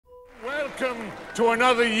Welcome to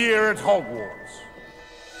another year at Hogwarts.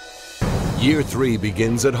 Year 3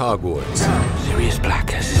 begins at Hogwarts. Sirius Black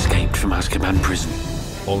has escaped from Azkaban prison.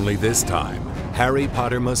 Only this time, Harry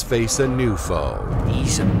Potter must face a new foe.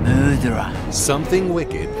 He's a murderer. Something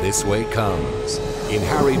wicked this way comes. In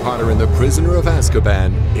Harry Potter and the Prisoner of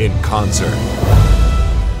Azkaban in concert.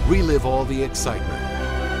 Relive all the excitement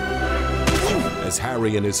as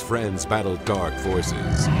Harry and his friends battle dark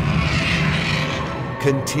forces.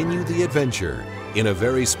 Continue the adventure in a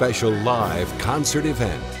very special live concert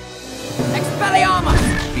event.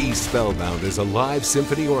 Expelliarmus! Be spellbound as a live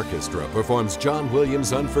symphony orchestra performs John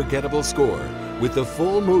Williams' unforgettable score with the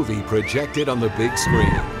full movie projected on the big screen.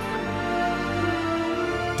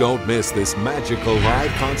 Don't miss this magical live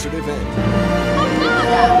concert event.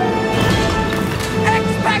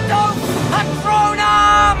 Expecto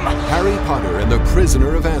Patronum! Harry Potter and the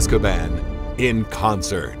Prisoner of Azkaban in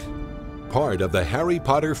concert. Part of the Harry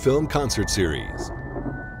Potter film concert series.